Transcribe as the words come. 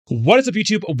What is up,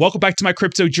 YouTube? Welcome back to my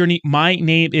crypto journey. My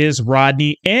name is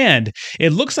Rodney, and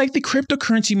it looks like the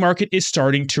cryptocurrency market is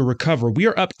starting to recover. We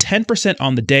are up 10%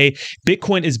 on the day.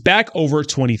 Bitcoin is back over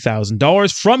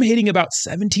 $20,000 from hitting about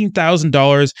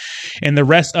 $17,000, and the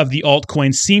rest of the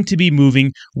altcoins seem to be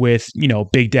moving with,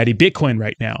 Big Daddy Bitcoin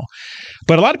right now.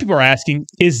 But a lot of people are asking,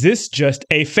 is this just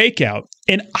a fake out?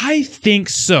 And I think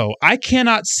so. I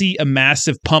cannot see a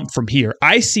massive pump from here.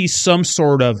 I see some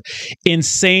sort of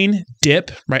insane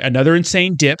dip, right? Another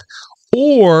insane dip,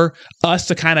 or us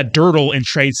to kind of dirtle and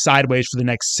trade sideways for the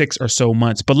next 6 or so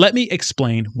months. But let me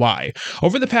explain why.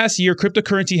 Over the past year,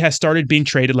 cryptocurrency has started being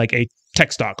traded like a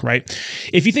tech stock, right?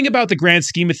 If you think about the grand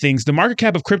scheme of things, the market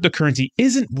cap of cryptocurrency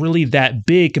isn't really that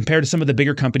big compared to some of the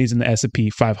bigger companies in the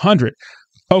S&P 500.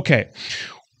 Okay.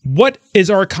 What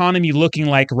is our economy looking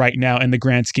like right now in the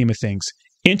grand scheme of things?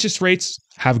 Interest rates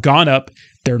have gone up.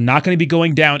 They're not going to be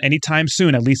going down anytime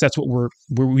soon. At least that's what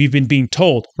we've been being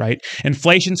told, right?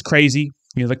 Inflation's crazy.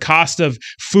 The cost of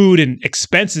food and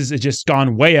expenses has just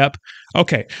gone way up.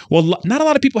 Okay, well, not a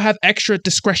lot of people have extra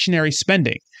discretionary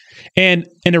spending. And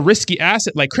in a risky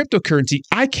asset like cryptocurrency,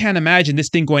 I can't imagine this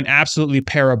thing going absolutely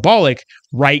parabolic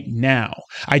right now.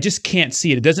 I just can't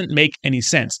see it. It doesn't make any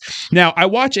sense. Now, I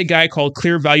watch a guy called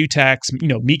Clear Value Tax,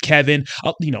 Meet Kevin,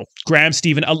 Graham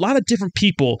Stephen, a lot of different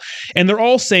people, and they're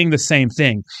all saying the same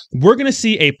thing. We're going to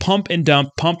see a pump and dump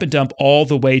all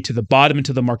the way to the bottom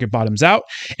until the market bottoms out.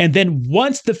 And then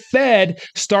once the Fed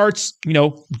starts,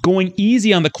 going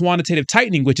easy on the quantitative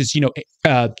tightening, which is,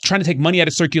 trying to take money out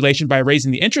of circulation by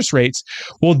raising the interest rates,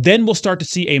 well, then we'll start to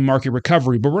see a market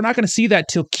recovery. But we're not going to see that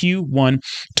till Q1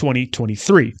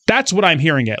 2023. That's what I'm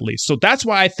hearing, at least. So that's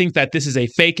why I think that this is a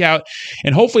fake out,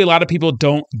 and hopefully a lot of people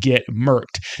don't get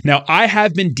murked. Now, I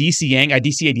have been DCAing. I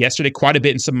DCA'd yesterday quite a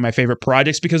bit in some of my favorite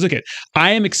projects because, look,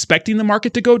 I am expecting the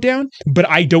market to go down, but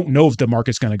I don't know if the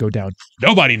market's going to go down.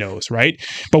 Nobody knows, right?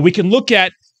 But we can look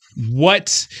at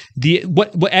what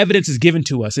evidence is given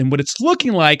to us, and what it's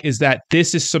looking like is that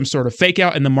this is some sort of fake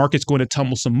out, and the market's going to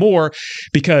tumble some more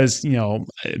because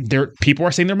people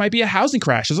are saying there might be a housing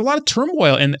crash. There's a lot of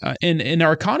turmoil in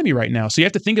our economy right now, so you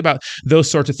have to think about those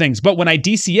sorts of things. But when I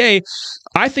DCA,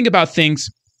 I think about things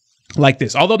like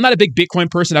this. Although I'm not a big Bitcoin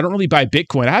person, I don't really buy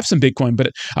Bitcoin. I have some Bitcoin, but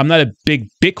I'm not a big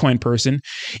Bitcoin person.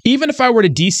 Even if I were to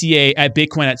DCA at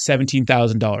Bitcoin at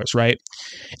 $17,000, right?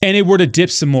 And it were to dip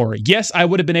some more, yes, I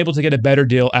would have been able to get a better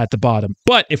deal at the bottom.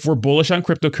 But if we're bullish on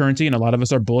cryptocurrency, and a lot of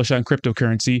us are bullish on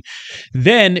cryptocurrency,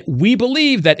 then we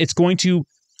believe that it's going to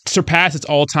surpass its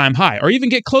all-time high or even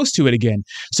get close to it again.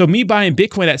 So me buying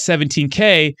Bitcoin at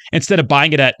 17K instead of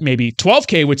buying it at maybe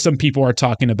 12K, which some people are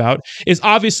talking about, is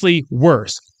obviously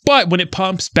worse. But when it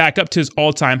pumps back up to its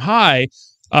all-time high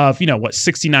of,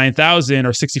 69,000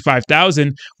 or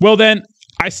 65,000, well, then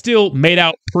I still made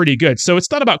out pretty good. So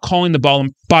it's not about calling the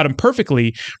bottom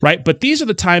perfectly, right? But these are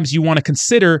the times you want to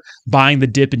consider buying the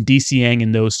dip and DCAing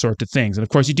and those sorts of things. And of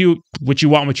course, you do what you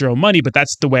want with your own money, but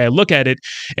that's the way I look at it.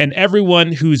 And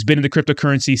everyone who's been in the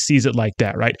cryptocurrency sees it like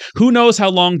that, right? Who knows how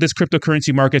long this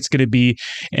cryptocurrency market's going to be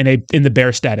in the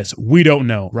bear status? We don't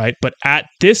know, right? But at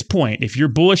this point, if you're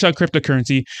bullish on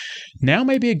cryptocurrency, now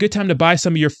might be a good time to buy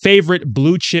some of your favorite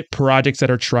blue chip projects that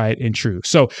are tried and true.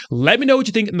 So let me know what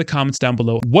you think in the comments down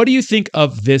below. What do you think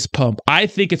of this pump? I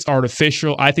think it's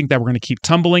artificial. I think that we're going to keep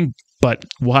tumbling, but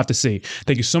we'll have to see.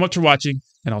 Thank you so much for watching,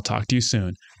 and I'll talk to you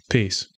soon. Peace.